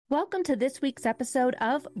Welcome to this week's episode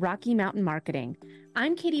of Rocky Mountain Marketing.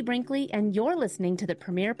 I'm Katie Brinkley, and you're listening to the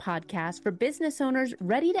premier podcast for business owners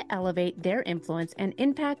ready to elevate their influence and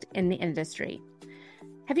impact in the industry.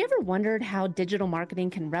 Have you ever wondered how digital marketing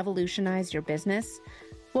can revolutionize your business?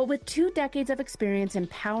 Well, with 2 decades of experience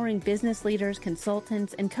empowering business leaders,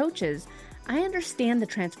 consultants, and coaches, I understand the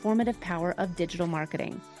transformative power of digital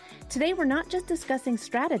marketing. Today, we're not just discussing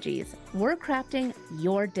strategies, we're crafting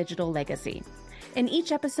your digital legacy. In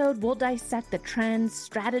each episode, we'll dissect the trends,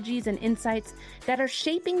 strategies, and insights that are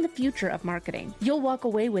shaping the future of marketing. You'll walk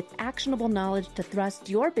away with actionable knowledge to thrust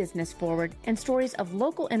your business forward and stories of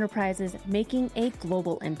local enterprises making a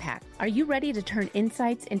global impact. Are you ready to turn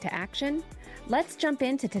insights into action? Let's jump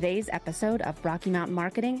into today's episode of Rocky Mountain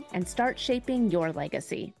Marketing and start shaping your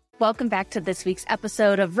legacy. Welcome back to this week's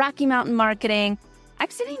episode of Rocky Mountain Marketing. I'm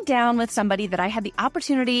sitting down with somebody that I had the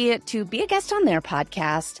opportunity to be a guest on their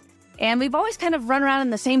podcast. And we've always kind of run around in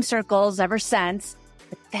the same circles ever since.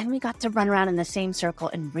 But then we got to run around in the same circle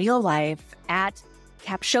in real life at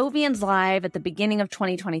Capshovians Live at the beginning of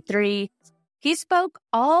 2023. He spoke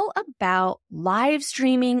all about live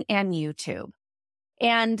streaming and YouTube.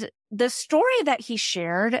 And the story that he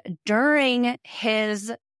shared during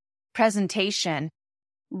his presentation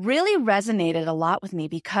really resonated a lot with me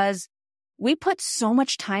because we put so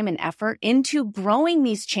much time and effort into growing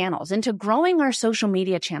these channels, into growing our social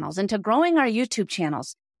media channels, into growing our YouTube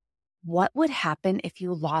channels. What would happen if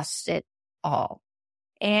you lost it all?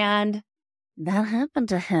 And that happened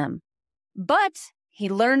to him. But he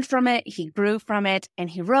learned from it, he grew from it, and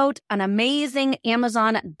he wrote an amazing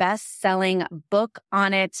Amazon best-selling book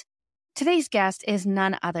on it. Today's guest is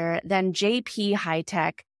none other than JP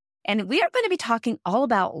Hightek, and we are going to be talking all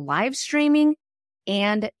about live streaming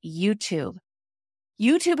and YouTube.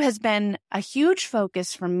 YouTube has been a huge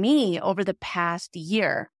focus for me over the past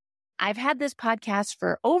year. I've had this podcast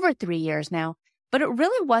for over 3 years now, but it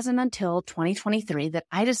really wasn't until 2023 that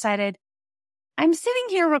I decided I'm sitting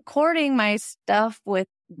here recording my stuff with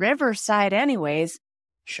Riverside anyways.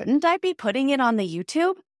 Shouldn't I be putting it on the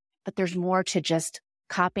YouTube? But there's more to just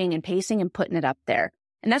copying and pasting and putting it up there.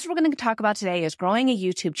 And that's what we're going to talk about today is growing a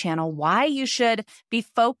YouTube channel, why you should be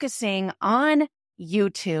focusing on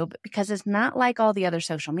YouTube because it's not like all the other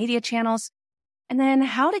social media channels, and then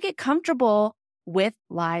how to get comfortable with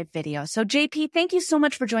live video. So JP, thank you so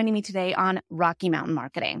much for joining me today on Rocky Mountain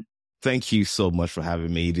Marketing. Thank you so much for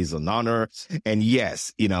having me. It is an honor. And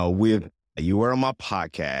yes, you were on my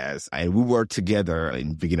podcast and we were together in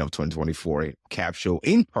the beginning of 2024 Cap Show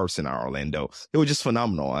in person in Orlando. It was just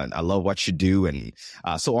phenomenal. And I love what you do and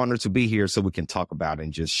so honored to be here so we can talk about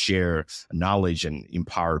and just share knowledge and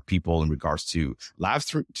empower people in regards to live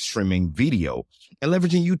streaming video and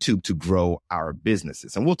leveraging YouTube to grow our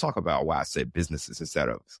businesses. And we'll talk about why I said businesses instead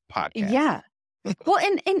of podcasts. Yeah. Well,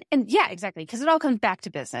 and yeah, exactly. Because it all comes back to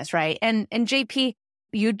business, right? And JP,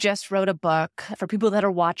 you just wrote a book. For people that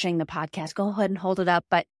are watching the podcast, go ahead and hold it up.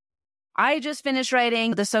 But I just finished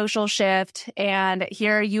writing The Social Shift. And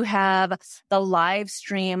here you have the live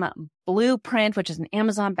stream blueprint, which is an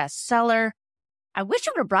Amazon bestseller. I wish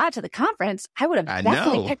you would have brought it to the conference. I would have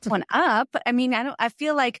definitely picked one up. I mean, I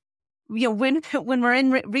feel like, when we're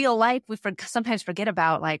in real life, we sometimes forget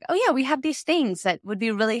about like, oh yeah, we have these things that would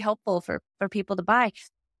be really helpful for people to buy.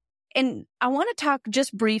 And I want to talk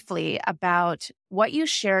just briefly about what you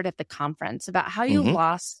shared at the conference about how you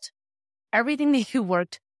lost everything that you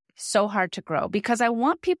worked so hard to grow, because I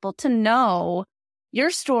want people to know your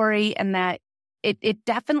story and that it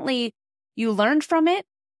definitely, you learned from it,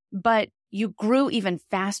 but you grew even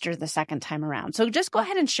faster the second time around. So just go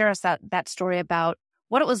ahead and share us that story about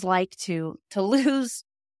what it was like to lose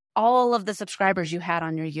all of the subscribers you had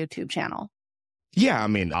on your YouTube channel. Yeah, I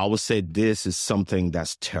mean, I would say this is something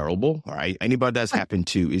that's terrible, right? Anybody that's happened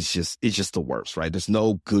to it's just the worst, right? There's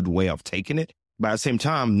no good way of taking it. But at the same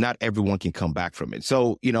time, not everyone can come back from it.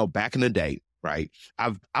 So, back in the day, right,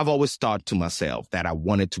 I've always thought to myself that I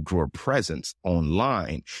wanted to grow a presence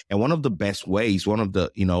online. And one of the best ways, one of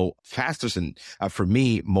the, fastest and for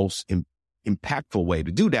me, most impactful way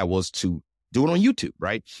to do that was to do it on YouTube,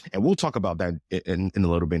 right? And we'll talk about that in a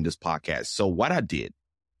little bit in this podcast. So what I did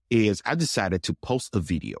is I decided to post a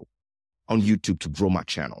video on YouTube to grow my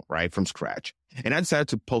channel, right, from scratch. And I decided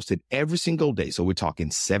to post it every single day. So we're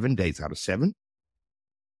talking 7 days out of 7.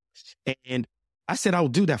 And I said I will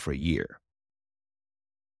do that for a year.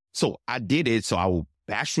 So I did it. So I will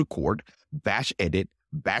batch record, batch edit,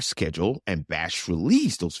 batch schedule, and batch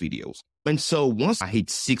release those videos. And so once I hit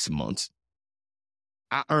 6 months,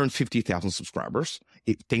 I earned 50,000 subscribers.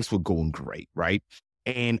 Things were going great, right?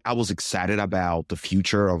 And I was excited about the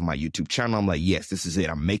future of my YouTube channel. I'm like, yes, this is it.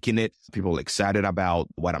 I'm making it. People are excited about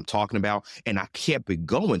what I'm talking about. And I kept it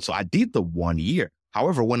going. So I did the 1 year.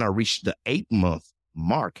 However, when I reached the 8-month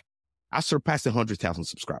mark, I surpassed 100,000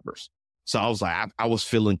 subscribers. So I was like, I was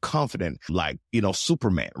feeling confident, like,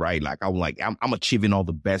 Superman, right? Like, I'm achieving all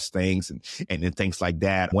the best things and things like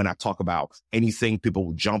that. When I talk about anything, people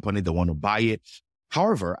will jump on it. They want to buy it.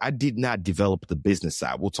 However, I did not develop the business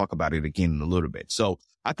side. We'll talk about it again in a little bit. So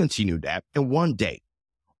I continued that. And one day,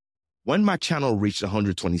 when my channel reached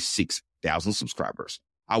 126,000 subscribers,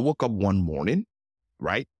 I woke up one morning,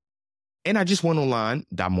 right? And I just went online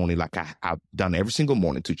that morning, like I've done every single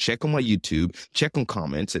morning, to check on my YouTube, check on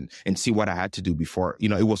comments and see what I had to do before,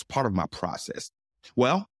 it was part of my process.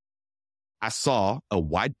 Well, I saw a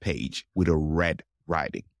white page with a red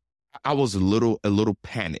writing. I was a little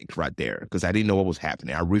panicked right there because I didn't know what was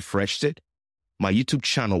happening. I refreshed it. My YouTube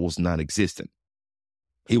channel was non-existent.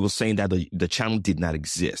 It was saying that the channel did not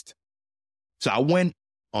exist. So I went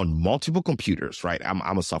on multiple computers, right?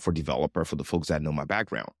 I'm a software developer for the folks that know my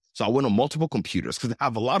background. So I went on multiple computers, because I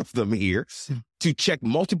have a lot of them here, to check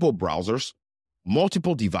multiple browsers,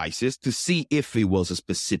 multiple devices to see if it was a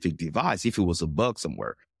specific device, if it was a bug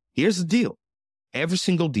somewhere. Here's the deal. Every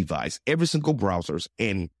single device, every single browsers,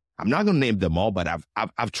 and I'm not going to name them all, but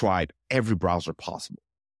I've tried every browser possible,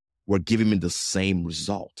 were giving me the same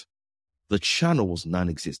result. The channel was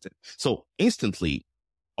non-existent. So instantly,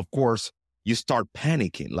 of course, you start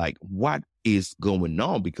panicking, like, what is going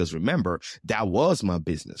on? Because remember, that was my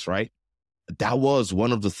business, right? That was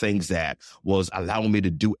one of the things that was allowing me to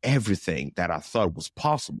do everything that I thought was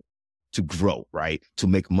possible to grow, right? To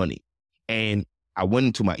make money. And I went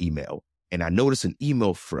into my email and I noticed an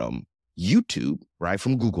email from YouTube, right?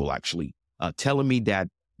 From Google, actually, telling me that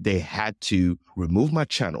they had to remove my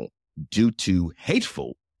channel due to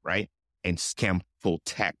hateful, right? And scamful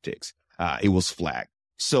tactics. It was flagged.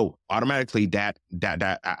 So automatically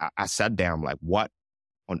I sat down, like, what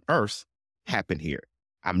on earth happened here?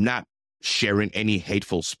 I'm not sharing any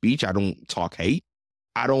hateful speech. I don't talk hate.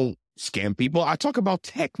 I don't scam people. I talk about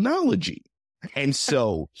technology. And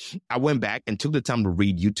so I went back and took the time to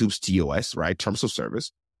read YouTube's TOS, right? Terms of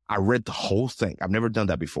service. I read the whole thing. I've never done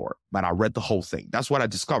that before, but I read the whole thing. That's what I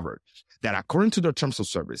discovered, that according to their terms of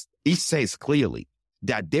service, it says clearly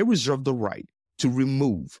that they reserve the right to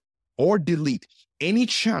remove or delete any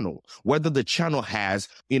channel, whether the channel has,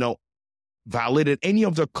 violated any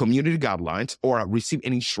of their community guidelines or received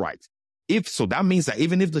any strikes. If so, that means that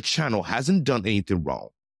even if the channel hasn't done anything wrong,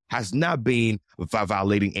 has not been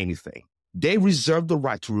violating anything, they reserve the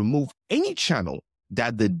right to remove any channel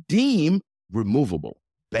that they deem removable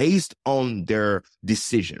based on their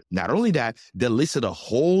decision. Not only that, they listed a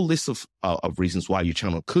whole list of reasons why your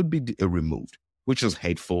channel could be removed, which is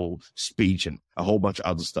hateful speech and a whole bunch of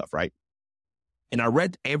other stuff, right? And I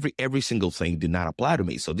read every single thing did not apply to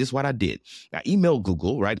me. So this is what I did. I emailed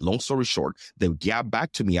Google, right? Long story short, they got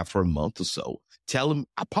back to me after a month or so,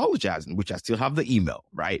 apologizing, which I still have the email,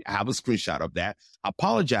 right? I have a screenshot of that,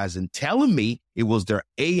 apologizing, telling me it was their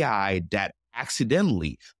AI that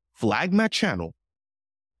accidentally flagged my channel,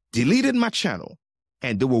 deleted my channel,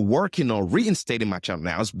 and they were working on reinstating my channel.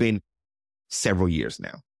 Now, it's been several years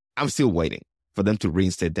now. I'm still waiting for them to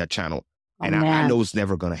reinstate that channel. And I know it's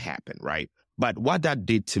never going to happen, right? But what that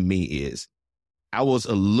did to me is I was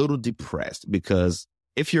a little depressed, because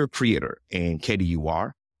if you're a creator, and Katie, you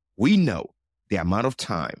are, we know the amount of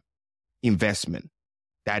time, investment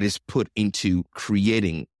that is put into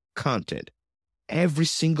creating content every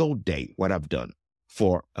single day, what I've done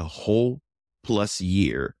for a whole plus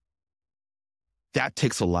year, that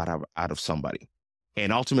takes a lot out of somebody.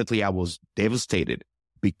 And ultimately, I was devastated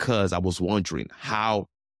because I was wondering how,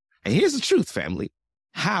 and here's the truth, family,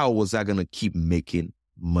 how was I going to keep making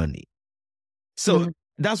money? So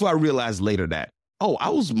that's why I realized later that, I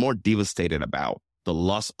was more devastated about the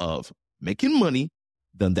loss of making money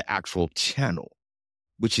than the actual channel,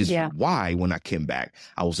 which is why when I came back,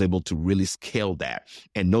 I was able to really scale that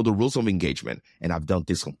and know the rules of engagement. And I've done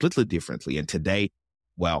this completely differently. And today,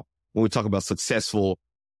 well, when we talk about successful,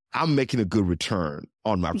 I'm making a good return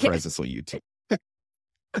on my presence on YouTube.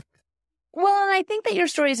 Well, and I think that your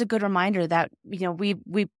story is a good reminder that, we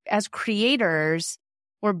as creators,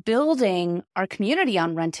 we're building our community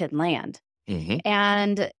on rented land,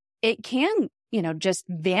 and it can, just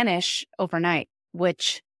vanish overnight,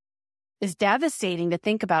 which is devastating to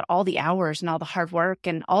think about, all the hours and all the hard work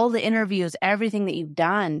and all the interviews, everything that you've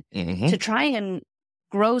done to try and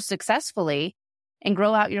grow successfully and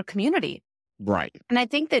grow out your community. Right. And I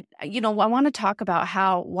think that, I want to talk about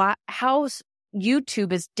how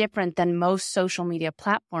YouTube is different than most social media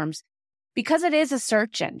platforms, because it is a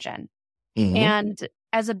search engine. Mhm. And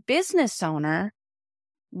as a business owner,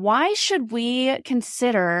 why should we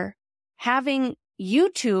consider having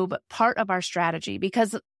YouTube part of our strategy?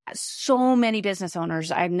 Because so many business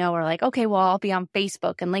owners I know are like, okay, well, I'll be on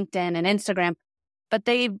Facebook and LinkedIn and Instagram, but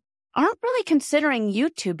they aren't really considering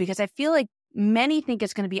YouTube because I feel like many think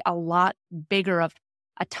it's going to be a lot bigger of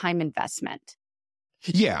a time investment.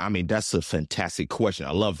 Yeah, I mean, that's a fantastic question.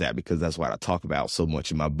 I love that because that's what I talk about so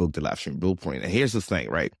much in my book, The Live Stream Blueprint. And here's the thing,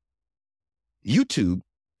 right? YouTube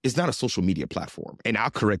is not a social media platform. And I'll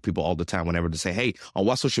correct people all the time whenever they say, hey, on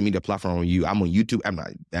what social media platform are you? I'm on YouTube. I'm not.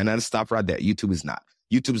 And I stop right there. YouTube is not.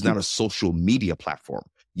 YouTube is not a social media platform.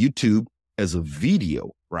 YouTube is a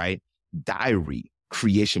video, right? Diary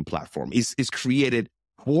creation platform. It's created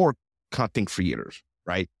for content creators,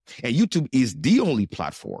 right? And YouTube is the only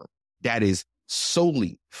platform that is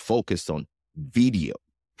solely focused on video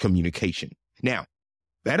communication. Now,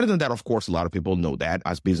 better than that, of course, a lot of people know that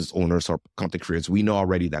as business owners or content creators, we know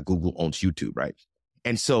already that Google owns YouTube, right?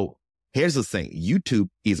 And so here's the thing. YouTube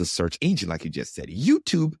is a search engine, like you just said.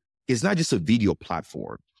 YouTube is not just a video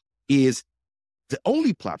platform. It is the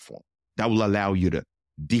only platform that will allow you to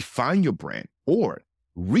define your brand or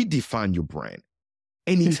redefine your brand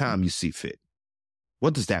anytime you see fit.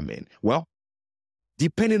 What does that mean? Well,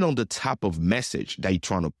 depending on the type of message that you're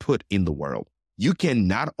trying to put in the world, you can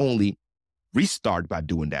not only restart by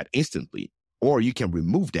doing that instantly, or you can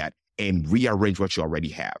remove that and rearrange what you already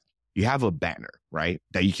have. You have a banner, right,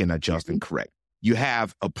 that you can adjust and correct. You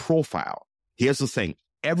have a profile. Here's the thing.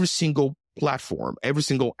 Every single platform, every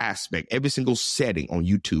single aspect, every single setting on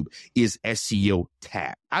YouTube is SEO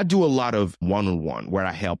tagged. I do a lot of one-on-one where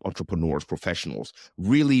I help entrepreneurs, professionals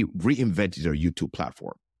really reinvent their YouTube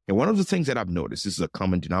platform. And one of the things that I've noticed, this is a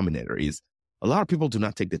common denominator, is a lot of people do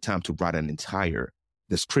not take the time to write an entire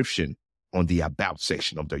description on the about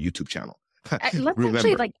section of their YouTube channel.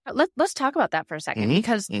 Let's talk about that for a second,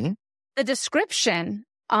 because the description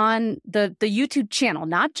on the YouTube channel,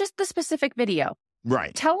 not just the specific video,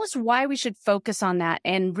 right? Tell us why we should focus on that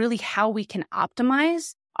and really how we can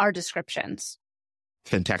optimize our descriptions.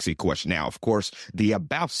 Fantastic question. Now, of course, the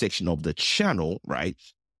about section of the channel, right,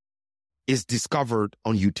 is discovered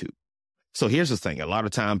on YouTube. So here's the thing. A lot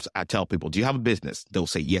of times I tell people, do you have a business? They'll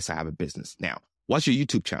say, yes, I have a business. Now, what's your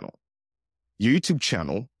YouTube channel? Your YouTube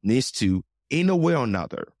channel needs to, in a way or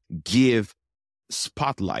another, give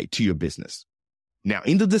spotlight to your business. Now,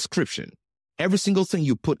 in the description, every single thing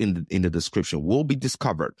you put in the description will be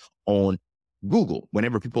discovered on Google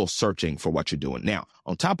whenever people are searching for what you're doing. Now,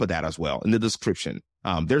 on top of that as well, in the description,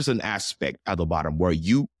 there's an aspect at the bottom where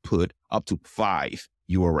you put up to 5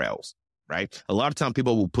 URLs, right? A lot of time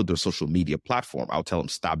people will put their social media platform. I'll tell them,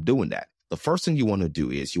 stop doing that. The first thing you want to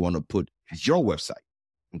do is you want to put your website,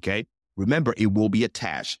 okay? Remember, it will be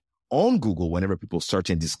attached on Google whenever people search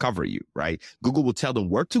and discover you, right? Google will tell them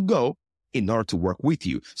where to go in order to work with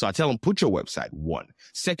you. So I tell them, put your website, 1.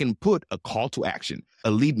 Second, put a call to action.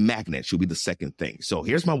 A lead magnet should be the second thing. So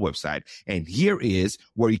here's my website, and here is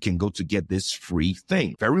where you can go to get this free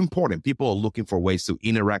thing. Very important. People are looking for ways to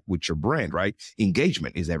interact with your brand, right?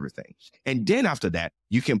 Engagement is everything. And then after that,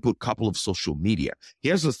 you can put a couple of social media.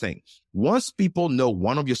 Here's the thing. Once people know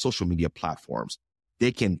one of your social media platforms,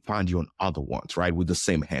 they can find you on other ones, right? With the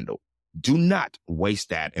same handle. Do not waste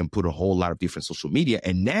that and put a whole lot of different social media.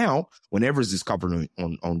 And now, whenever it's discovered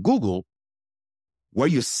on Google, where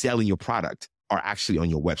you're selling your product are actually on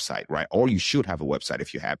your website, right? Or you should have a website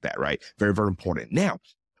if you have that, right? Very, very important. Now,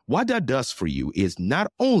 what that does for you is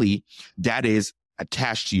not only that is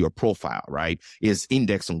attached to your profile, right? Is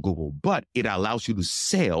indexed on Google, but it allows you to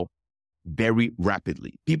sell very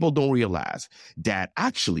rapidly. People don't realize that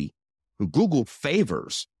actually Google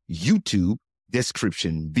favors YouTube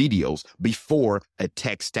description videos before a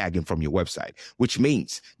text tagging from your website, which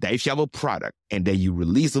means that if you have a product and then you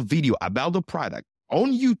release a video about the product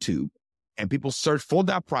on YouTube and people search for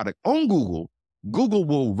that product on Google, Google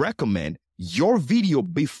will recommend your video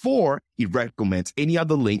before it recommends any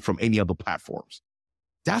other link from any other platforms.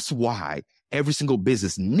 That's why every single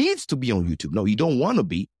business needs to be on YouTube. No, you don't want to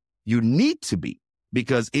be. You need to be,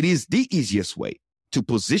 because it is the easiest way to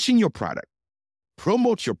position your product,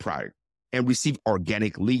 promote your product, and receive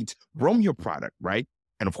organic leads from your product, right?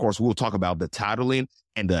 And of course, we'll talk about the titling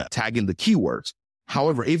and the tagging the keywords.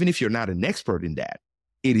 However, even if you're not an expert in that,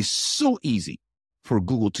 it is so easy for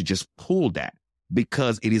Google to just pull that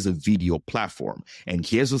because it is a video platform. And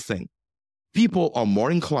here's the thing. People are more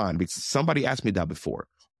inclined, because somebody asked me that before.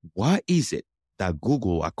 Why is it that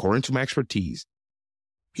Google, according to my expertise,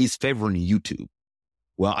 is favoring YouTube?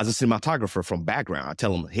 Well, as a cinematographer from background, I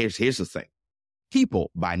tell them, here's the thing.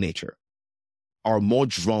 People by nature are more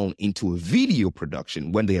drawn into a video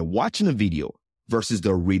production when they are watching a video versus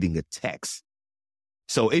they're reading a text.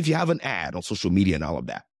 So if you have an ad on social media and all of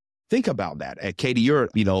that, think about that. Katie, you're,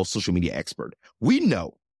 social media expert. We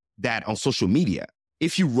know that on social media,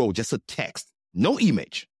 if you wrote just a text, no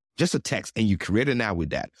image, just a text, and you created an ad with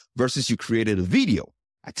that versus you created a video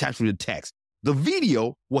attached with the text, the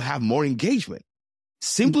video will have more engagement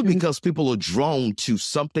simply because people are drawn to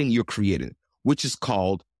something you're creating, which is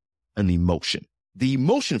called an emotion. The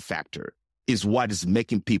emotion factor is what is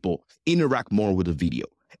making people interact more with the video.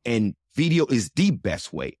 And video is the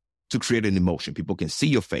best way to create an emotion. People can see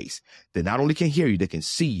your face. They not only can hear you, they can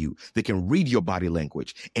see you. They can read your body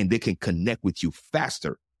language, and they can connect with you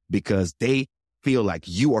faster because they feel like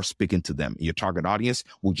you are speaking to them. Your target audience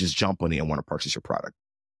will just jump on it and want to purchase your product.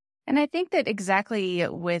 And I think that exactly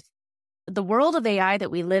with the world of AI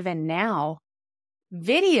that we live in now,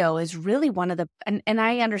 video is really one of the, and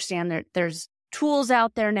I understand that there's tools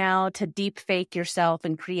out there now to deep fake yourself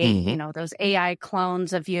and create, those AI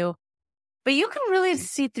clones of you. But you can really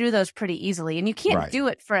see through those pretty easily. And you can't do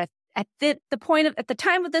it for at the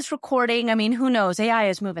time of this recording. I mean, who knows? AI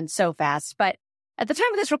is moving so fast. But at the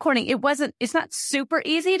time of this recording, it's not super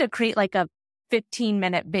easy to create like a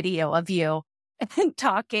 15-minute video of you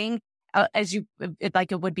talking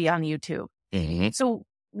like it would be on YouTube. So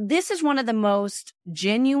this is one of the most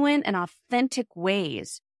genuine and authentic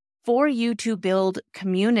ways for you to build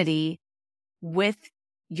community with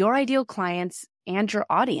your ideal clients and your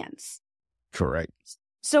audience. Correct.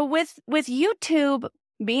 So with YouTube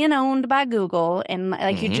being owned by Google, and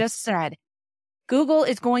like you just said, Google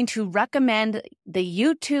is going to recommend the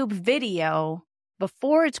YouTube video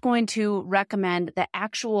before it's going to recommend the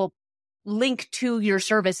actual link to your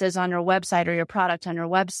services on your website or your product on your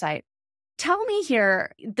website. Tell me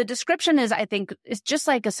here, the description is, I think, it's just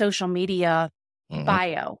like a social media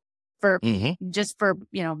bio for just for,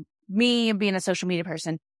 me being a social media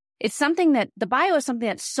person. It's something that the bio is something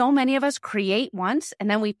that so many of us create once and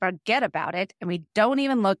then we forget about it and we don't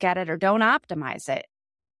even look at it or don't optimize it.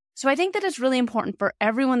 So I think that it's really important for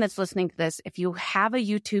everyone that's listening to this. If you have a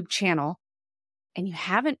YouTube channel and you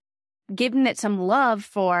haven't given it some love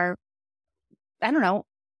for, I don't know,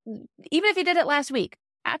 even if you did it last week,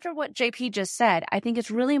 after what JP just said, I think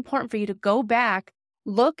it's really important for you to go back,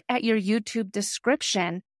 look at your YouTube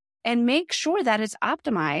description and make sure that it's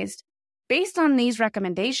optimized based on these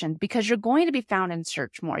recommendations, because you're going to be found in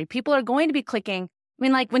search more. People are going to be clicking. I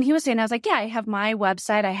mean, like when he was saying, I was like, yeah, I have my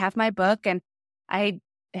website, I have my book, and I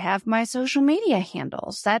have my social media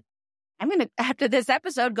handles that I'm going to, after this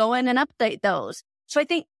episode, go in and update those. So I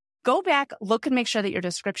think go back, look and make sure that your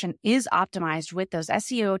description is optimized with those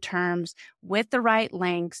SEO terms, with the right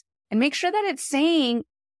links, and make sure that it's saying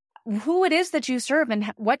who it is that you serve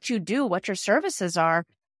and what you do, what your services are,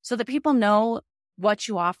 so that people know what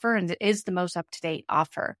you offer and it is the most up-to-date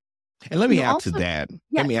offer. And let me add to that.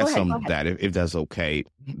 Let me add some of that, if that's okay,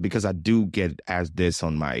 because I do get asked this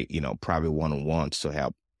on my, private one-on-ones to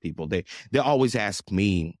help people. They always ask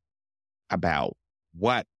me about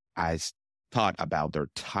what I thought about their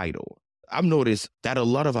title. I've noticed that a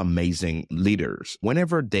lot of amazing leaders,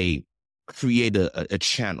 whenever they create a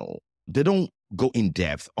channel, they don't go in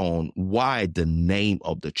depth on why the name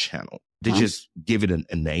of the channel. They just give it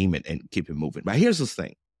a name and keep it moving. But here's the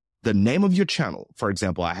thing. The name of your channel, for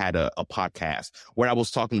example, I had a podcast where I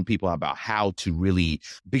was talking to people about how to really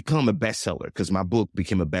become a bestseller, because my book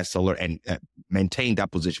became a bestseller and maintained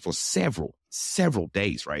that position for several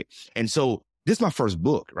days, right? And so this is my first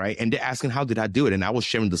book, right? And they're asking, how did I do it? And I was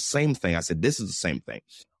sharing the same thing. I said, this is the same thing.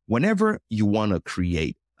 Whenever you want to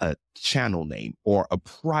create a channel name or a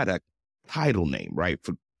product title name, right?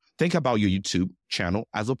 Think about your YouTube channel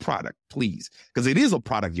as a product, please, because it is a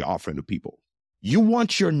product you're offering to people. You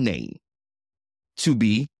want your name to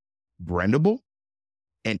be brandable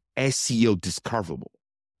and SEO discoverable.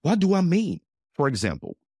 What do I mean? For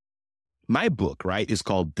example, my book, right, is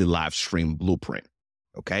called The Live Stream Blueprint.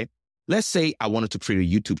 Okay. Let's say I wanted to create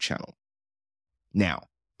a YouTube channel. Now,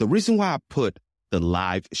 the reason why I put the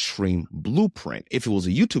Live Stream Blueprint, if it was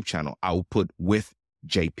a YouTube channel, I would put with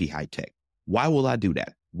JP Hightek. Why will I do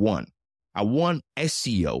that? One, I want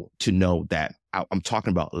SEO to know that I'm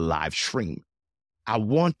talking about live stream. I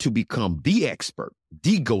want to become the expert,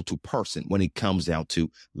 the go-to person when it comes down to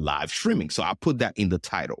live streaming. So I put that in the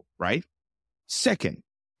title, right? Second,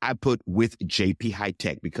 I put with JP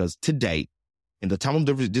Hightek because today, in the time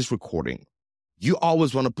of this recording, you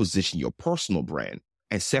always want to position your personal brand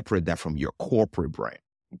and separate that from your corporate brand,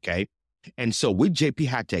 okay? And so with JP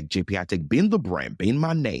Hightek being the brand, being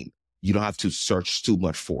my name, you don't have to search too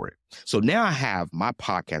much for it. So now I have my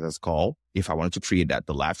podcast that's called, if I wanted to create that,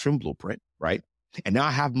 The Live Stream Blueprint, right? And now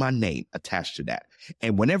I have my name attached to that.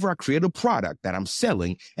 And whenever I create a product that I'm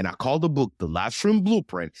selling and I call the book the Live Stream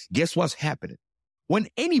Blueprint, guess what's happening? When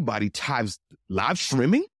anybody types live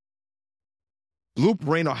streaming,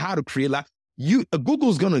 blueprint, or how to create live,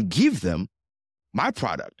 Google's going to give them my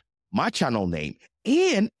product, my channel name,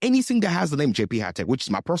 and anything that has the name JP Hightek, which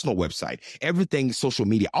is my personal website, everything, social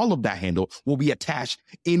media, all of that handle will be attached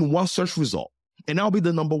in one search result. And I'll be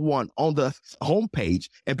the number one on the homepage.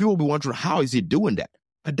 And people will be wondering, how is it doing that?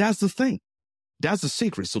 But that's the thing. That's the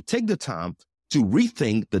secret. So take the time to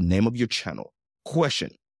rethink the name of your channel.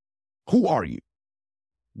 Question: who are you?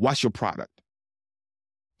 What's your product?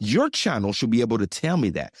 Your channel should be able to tell me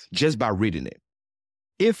that just by reading it.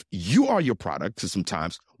 If you are your product, because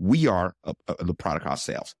sometimes we are the product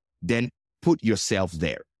ourselves, then put yourself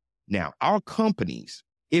there. Now, our companies,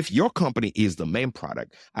 if your company is the main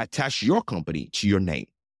product, attach your company to your name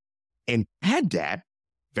and add that,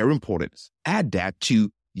 very important, add that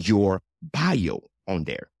to your bio on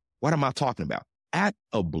there. What am I talking about? Add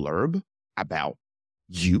a blurb about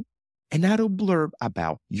you and add a blurb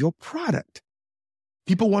about your product.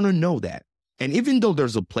 People want to know that. And even though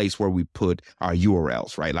there's a place where we put our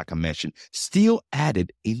URLs, right, like I mentioned, still add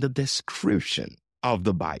it in the description of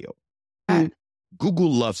the bio.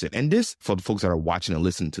 Google loves it. And this, for the folks that are watching and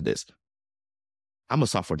listening to this, I'm a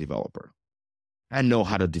software developer. I know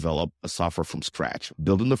how to develop a software from scratch,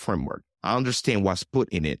 building the framework. I understand what's put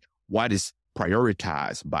in it, what is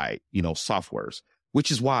prioritized by, softwares,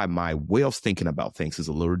 which is why my way of thinking about things is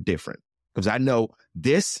a little different. Because I know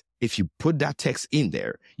this, if you put that text in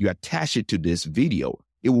there, you attach it to this video,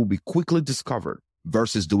 it will be quickly discovered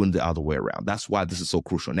versus doing the other way around. That's why this is so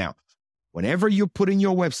crucial. Now, whenever you're putting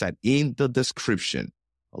your website in the description,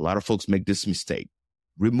 a lot of folks make this mistake.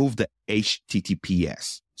 Remove the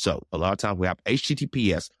HTTPS. So a lot of times we have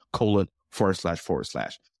HTTPS://.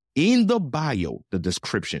 In the bio, the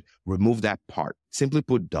description, remove that part. Simply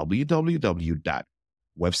put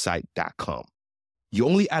www.website.com. You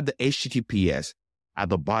only add the HTTPS at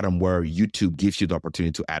the bottom where YouTube gives you the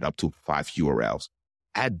opportunity to add up to 5 URLs.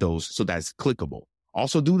 Add those so that it's clickable.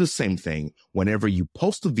 Also do the same thing whenever you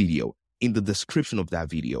post a video in the description of that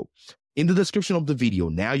video. In the description of the video,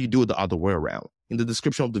 now you do it the other way around. In the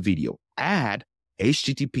description of the video, add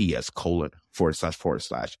HTTPS://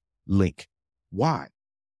 link. Why?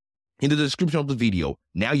 In the description of the video,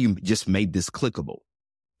 now you just made this clickable.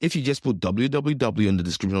 If you just put www in the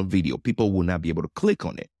description of the video, people will not be able to click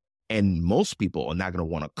on it. And most people are not going to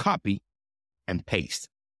want to copy and paste.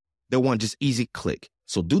 They want just easy click.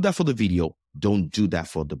 So do that for the video. Don't do that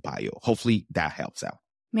for the bio. Hopefully that helps out.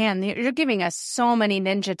 Man, you're giving us so many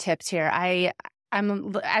ninja tips here.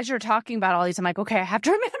 I'm as you're talking about all these, I'm like, okay, I have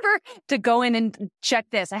to remember to go in and check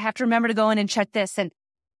this. I have to remember to go in and check this. And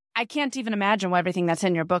I can't even imagine everything that's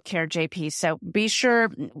in your book here, JP. So be sure,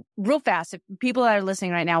 real fast, if people that are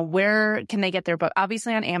listening right now, where can they get their book?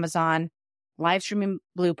 Obviously on Amazon, Live Streaming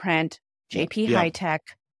Blueprint, JP Hightek.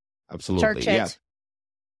 Absolutely.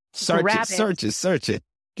 Search it. Search it.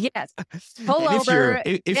 Yes. Pull over.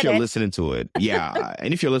 If you're listening to it,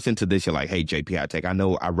 and if you're listening to this, you're like, hey, JP Hightek, I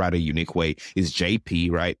know I write a unique way. It's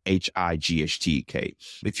JP, right? HIGHTK.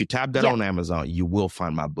 If you tap that on Amazon, you will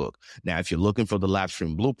find my book. Now, if you're looking for the Live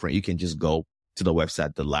Stream Blueprint, you can just go to the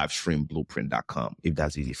website, thelivestreamblueprint.com, if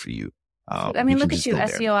that's easy for you. Look at you,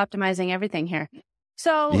 SEO optimizing everything here.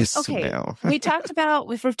 So, yes, okay, we've talked about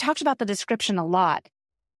the description a lot.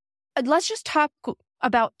 Let's just talk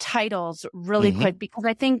about titles really quick, because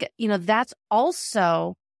I think, that's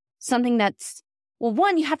also something that's, well,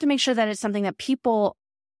 one, you have to make sure that it's something that people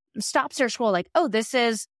stop their scroll like, oh, this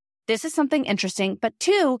is something interesting. But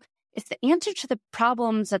two, it's the answer to the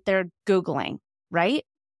problems that they're Googling, right?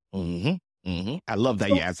 I love that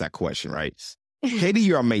you asked that question, right? Katie,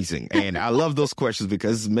 you're amazing. And I love those questions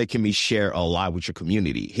because it's making me share a lot with your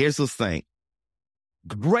community. Here's the thing.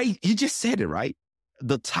 Great. You just said it, right?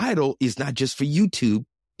 The title is not just for YouTube,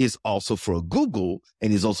 it's also for Google,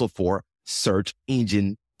 and is also for search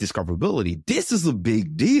engine discoverability. This is a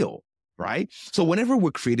big deal, right? So whenever we're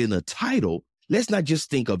creating a title, let's not just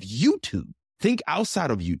think of YouTube. Think outside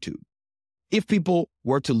of YouTube. If people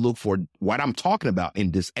were to look for what I'm talking about in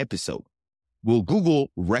this episode, will Google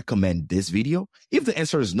recommend this video? If the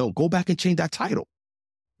answer is no, go back and change that title,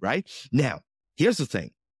 right? Now, here's the thing.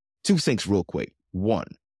 2 things real quick. One,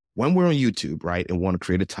 when we're on YouTube, right, and want to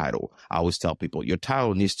create a title, I always tell people your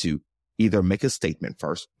title needs to either make a statement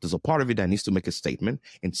first. There's a part of it that needs to make a statement.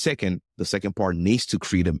 And second, the second part needs to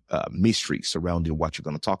create a mystery surrounding what you're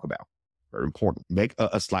going to talk about. Very important. Make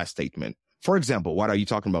a slide statement. For example, what are you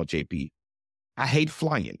talking about, JP? I hate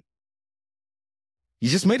flying. You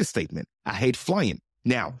just made a statement. I hate flying.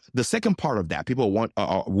 Now, the second part of that, people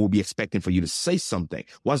will be expecting for you to say something.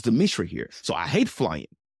 What's the mystery here? So I hate flying.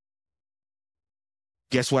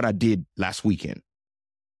 Guess what I did last weekend?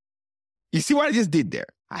 You see what I just did there?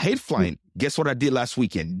 I hate flying. Guess what I did last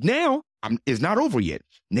weekend? Now, it's not over yet.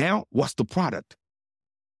 Now, what's the product?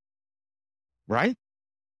 Right?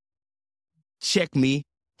 Check me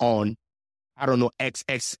on,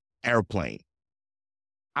 XX airplane.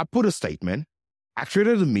 I put a statement, I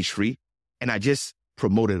created a mystery, and I just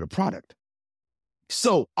promoted a product.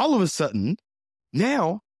 So all of a sudden,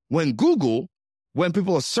 now when people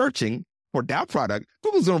are searching for that product,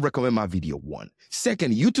 Google's going to recommend my video, one.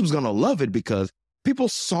 Second, YouTube's going to love it because people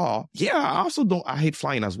saw, I hate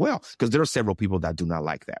flying as well, because there are several people that do not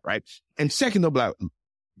like that, right? And second, they'll be like,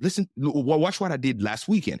 listen, watch what I did last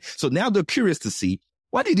weekend. So now they're curious to see,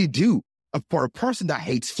 what did he do for a person that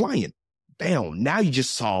hates flying? Bam, now you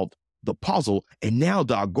just solved the puzzle, and now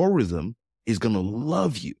the algorithm is going to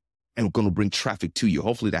love you and going to bring traffic to you.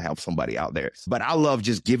 Hopefully that helps somebody out there. But I love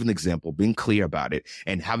just giving an example, being clear about it,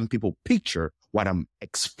 and having people picture what I'm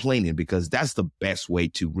explaining, because that's the best way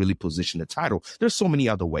to really position the title. There's so many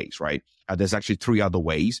other ways, right? There's actually 3 other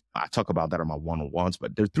ways. I talk about that on my one-on-ones,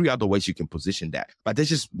 but there's 3 other ways you can position that. But that's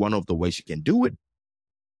just one of the ways you can do it,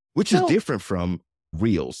 which is different from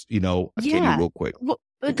Reels, Katie, real quick. Well,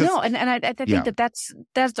 I think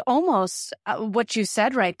that's almost what you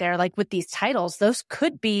said right there. Like with these titles, those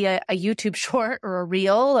could be a YouTube short or a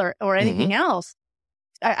reel or anything else.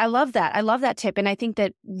 I love that. I love that tip. And I think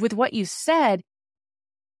that with what you said,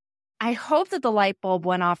 I hope that the light bulb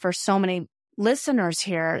went off for so many listeners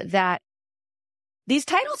here that these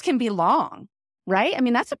titles can be long, right? I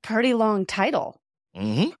mean, that's a pretty long title.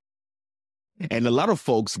 Mm-hmm. And a lot of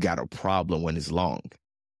folks got a problem when it's long.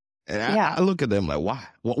 And I look at them like, why?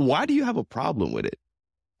 Why do you have a problem with it?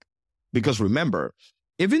 Because remember,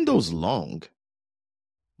 even though it's long,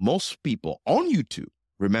 most people on YouTube,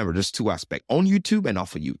 remember, there's 2 aspects, on YouTube and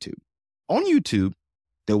off of YouTube. On YouTube,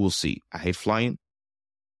 they will see, I hate flying.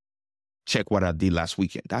 Check what I did last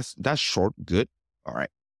weekend. That's short, good. All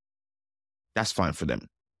right. That's fine for them.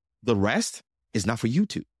 The rest is not for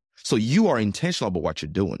YouTube. So you are intentional about what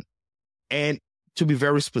you're doing. And to be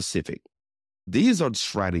very specific, these are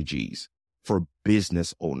strategies for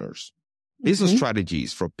business owners. These are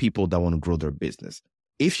strategies for people that want to grow their business.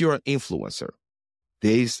 If you're an influencer,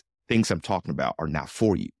 these things I'm talking about are not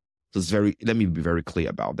for you. So let me be very clear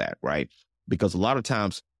about that, right? Because a lot of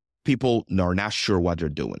times people are not sure what they're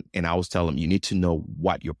doing. And I always tell them, you need to know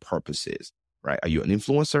what your purpose is, right? Are you an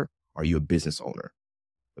influencer? Or are you a business owner?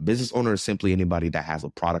 A business owner is simply anybody that has a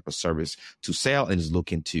product or service to sell and is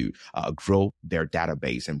looking to grow their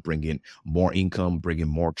database and bring in more income, bring in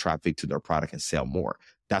more traffic to their product and sell more.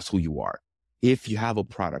 That's who you are. If you have a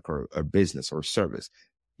product or a business or a service,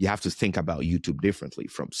 you have to think about YouTube differently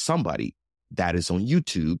from somebody that is on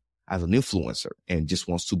YouTube as an influencer and just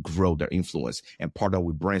wants to grow their influence and partner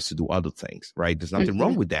with brands to do other things, right? There's nothing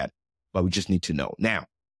wrong with that, but we just need to know. Now,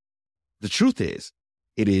 the truth is,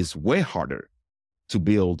 it is way harder to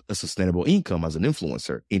build a sustainable income as an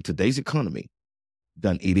influencer in today's economy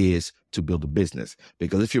than it is to build a business.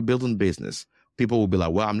 Because if you're building a business, people will be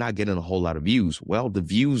like, well, I'm not getting a whole lot of views. Well, the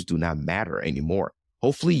views do not matter anymore.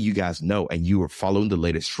 Hopefully you guys know, and you are following the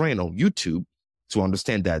latest trend on YouTube to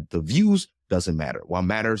understand that the views doesn't matter. What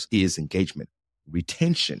matters is engagement,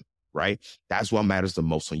 retention, right? That's what matters the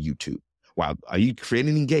most on YouTube. While are you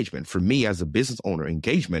creating engagement? For me as a business owner,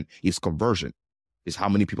 engagement is conversion. Is how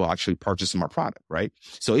many people actually purchasing my product, right?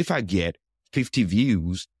 So if I get 50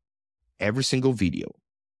 views every single video,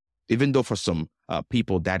 even though for some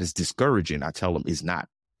people that is discouraging, I tell them it's not.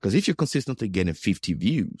 Because if you're consistently getting 50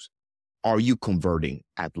 views, are you converting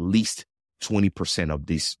at least 20% of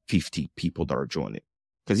these 50 people that are joining?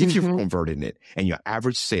 Because if you're converting it and your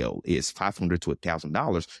average sale is $500 to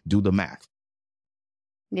 $1,000, do the math.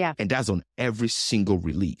 Yeah. And that's on every single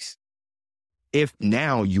release. If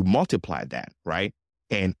now you multiply that, right?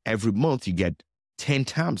 And every month you get 10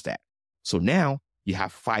 times that. So now you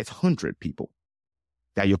have 500 people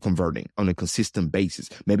that you're converting on a consistent basis.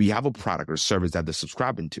 Maybe you have a product or service that they're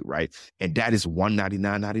subscribing to, right? And that is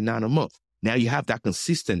 $199.99 a month. Now you have that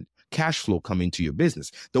consistent cash flow coming to your business.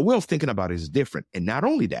 The way of thinking about it is different. And not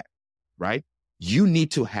only that, right? You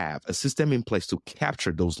need to have a system in place to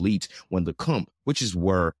capture those leads when they come, which is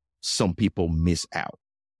where some people miss out.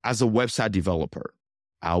 As a website developer,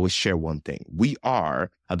 I always share one thing. We are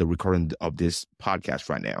at the recording of this podcast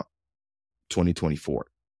right now, 2024.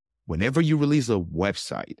 Whenever you release a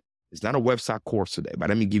website, it's not a website course today, but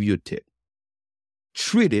let me give you a tip.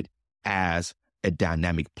 Treat it as a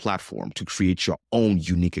dynamic platform to create your own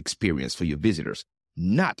unique experience for your visitors,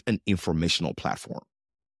 not an informational platform.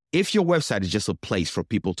 If your website is just a place for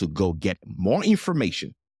people to go get more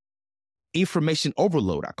information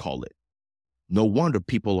overload, I call it, no wonder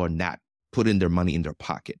people are not putting their money in their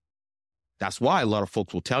pocket. That's why a lot of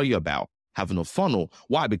folks will tell you about having a funnel.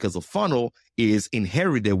 Why? Because a funnel is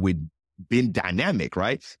inherited with being dynamic,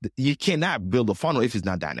 right? You cannot build a funnel if it's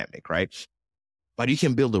not dynamic, right? But you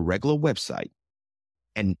can build a regular website.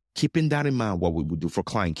 And keeping that in mind, what we would do for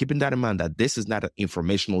clients, keeping that in mind that this is not an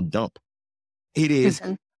informational dump. It is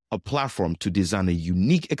a platform to design a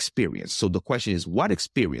unique experience. So the question is, what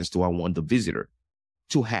experience do I want the visitor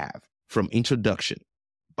to have from introduction,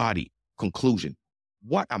 body, conclusion?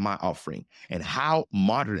 What am I offering? And how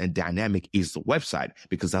modern and dynamic is the website?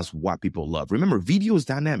 Because that's what people love. Remember, video is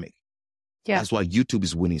dynamic. Yeah. That's why YouTube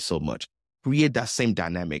is winning so much. Create that same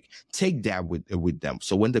dynamic. Take that with them.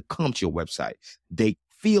 So when they come to your website, they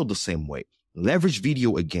feel the same way. Leverage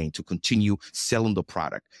video again to continue selling the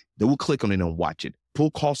product. They will click on it and watch it. Pull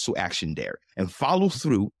calls to action there and follow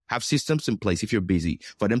through. Have systems in place if you're busy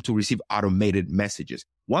for them to receive automated messages.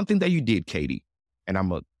 One thing that you did, Katie, and I'm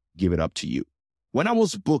going to give it up to you. When I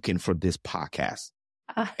was booking for this podcast,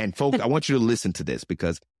 and folks, I want you to listen to this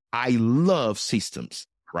because I love systems,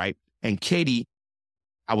 right? And Katie,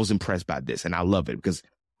 I was impressed by this and I love it because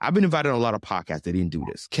I've been invited on a lot of podcasts that didn't do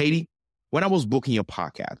this. Katie, when I was booking your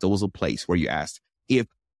podcast, there was a place where you asked if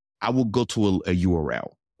I would go to a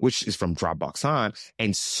URL, which is from Dropbox on,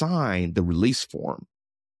 and sign the release form.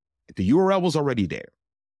 The URL was already there.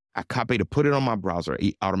 I copied it, put it on my browser.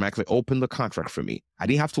 It automatically opened the contract for me. I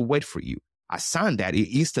didn't have to wait for you. I signed that. It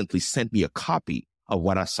instantly sent me a copy of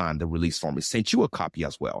what I signed, the release form. It sent you a copy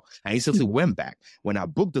as well. I instantly went back. When I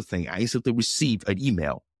booked the thing, I instantly received an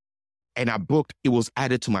email. And I booked, it was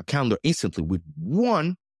added to my calendar instantly with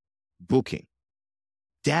one booking.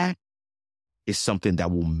 That is something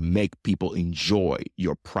that will make people enjoy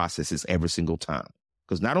your processes every single time.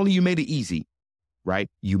 Because not only you made it easy, right?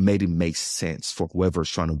 You made it make sense for whoever's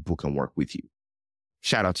trying to book and work with you.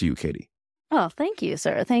 Shout out to you, Katie. Oh, thank you,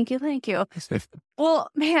 sir. Thank you. Thank you. Well,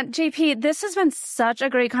 man, JP, this has been such a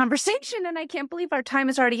great conversation, and I can't believe our time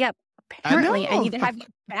is already up. Apparently, I need to have you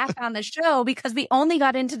back on the show because we only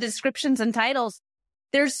got into descriptions and titles.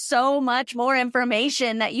 There's so much more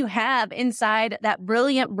information that you have inside that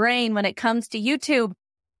brilliant brain when it comes to YouTube.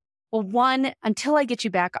 Well, one, until I get you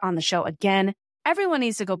back on the show again, everyone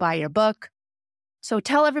needs to go buy your book. So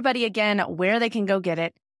tell everybody again where they can go get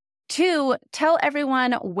it. Two, tell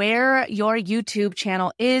everyone where your YouTube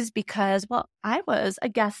channel is because, well, I was a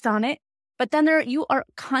guest on it, but then you are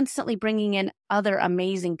constantly bringing in other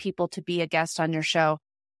amazing people to be a guest on your show.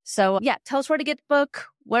 So yeah, tell us where to get the book,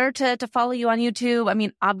 where to follow you on YouTube. I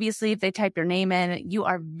mean, obviously, if they type your name in, you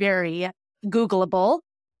are very Googleable,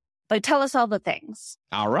 but tell us all the things.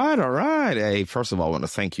 All right. Hey, first of all, I want to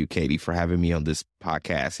thank you, Katie, for having me on this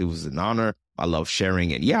podcast. It was an honor. I love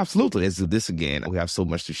sharing it. Yeah, absolutely. Let's do this again. We have so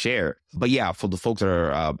much to share. But yeah, for the folks that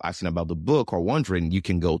are asking about the book or wondering, you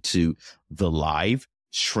can go to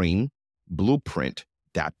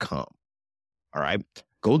thelivestreamblueprint.com. All right.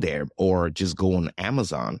 Go there or just go on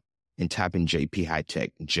Amazon and type in JP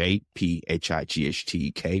Hightek,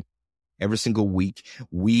 JPHIGHTK. Every single week,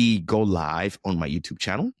 we go live on my YouTube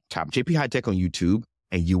channel. Type JP Hightek on YouTube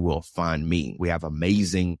and you will find me. We have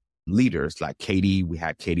amazing leaders like Katie. We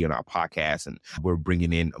had Katie on our podcast and we're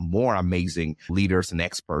bringing in more amazing leaders and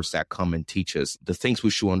experts that come and teach us the things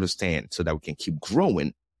we should understand so that we can keep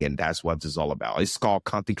growing. And that's what this is all about. It's called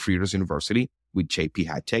Content Creators University with JP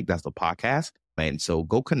Hightek. That's the podcast. And so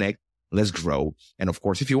go connect. Let's grow. And of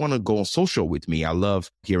course, if you want to go on social with me, I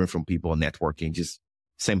love hearing from people and networking. Just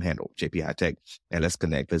same handle, JP Hightek, and let's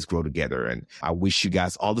connect. Let's grow together. And I wish you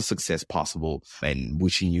guys all the success possible and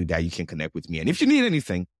wishing you that you can connect with me. And if you need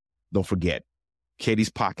anything, don't forget, Katie's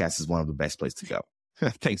podcast is one of the best places to go.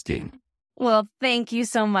 Thanks, Katie. Well, thank you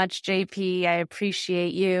so much, JP. I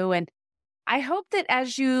appreciate you. And I hope that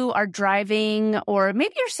as you are driving or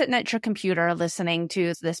maybe you're sitting at your computer listening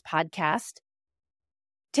to this podcast,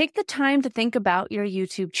 take the time to think about your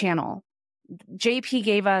YouTube channel. JP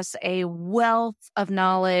gave us a wealth of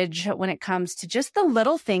knowledge when it comes to just the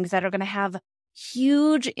little things that are going to have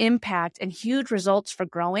huge impact and huge results for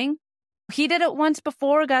growing. He did it once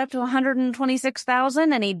before, got up to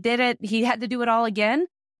 126,000, and he had to do it all again.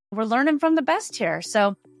 We're learning from the best here.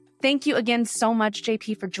 So thank you again so much,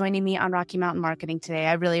 JP, for joining me on Rocky Mountain Marketing today.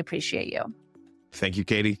 I really appreciate you. Thank you,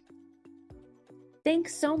 Katie.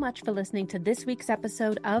 Thanks so much for listening to this week's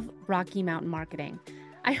episode of Rocky Mountain Marketing.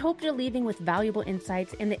 I hope you're leaving with valuable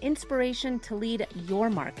insights and the inspiration to lead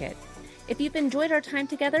your market. If you've enjoyed our time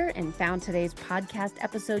together and found today's podcast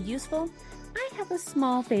episode useful, I have a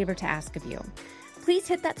small favor to ask of you. Please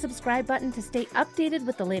hit that subscribe button to stay updated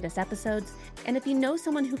with the latest episodes. And if you know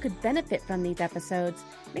someone who could benefit from these episodes,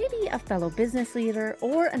 maybe a fellow business leader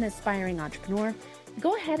or an aspiring entrepreneur,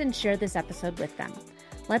 go ahead and share this episode with them.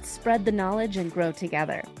 Let's spread the knowledge and grow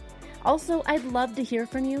together. Also, I'd love to hear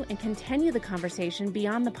from you and continue the conversation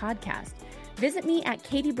beyond the podcast. Visit me at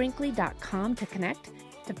katiebrinkley.com to connect,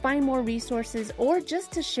 to find more resources, or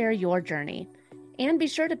just to share your journey. And be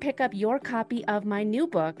sure to pick up your copy of my new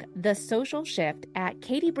book, The Social Shift, at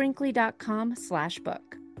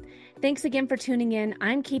katiebrinkley.com/book. Thanks again for tuning in.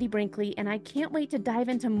 I'm Katie Brinkley, and I can't wait to dive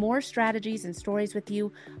into more strategies and stories with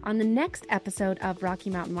you on the next episode of Rocky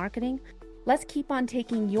Mountain Marketing. Let's keep on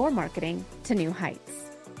taking your marketing to new heights.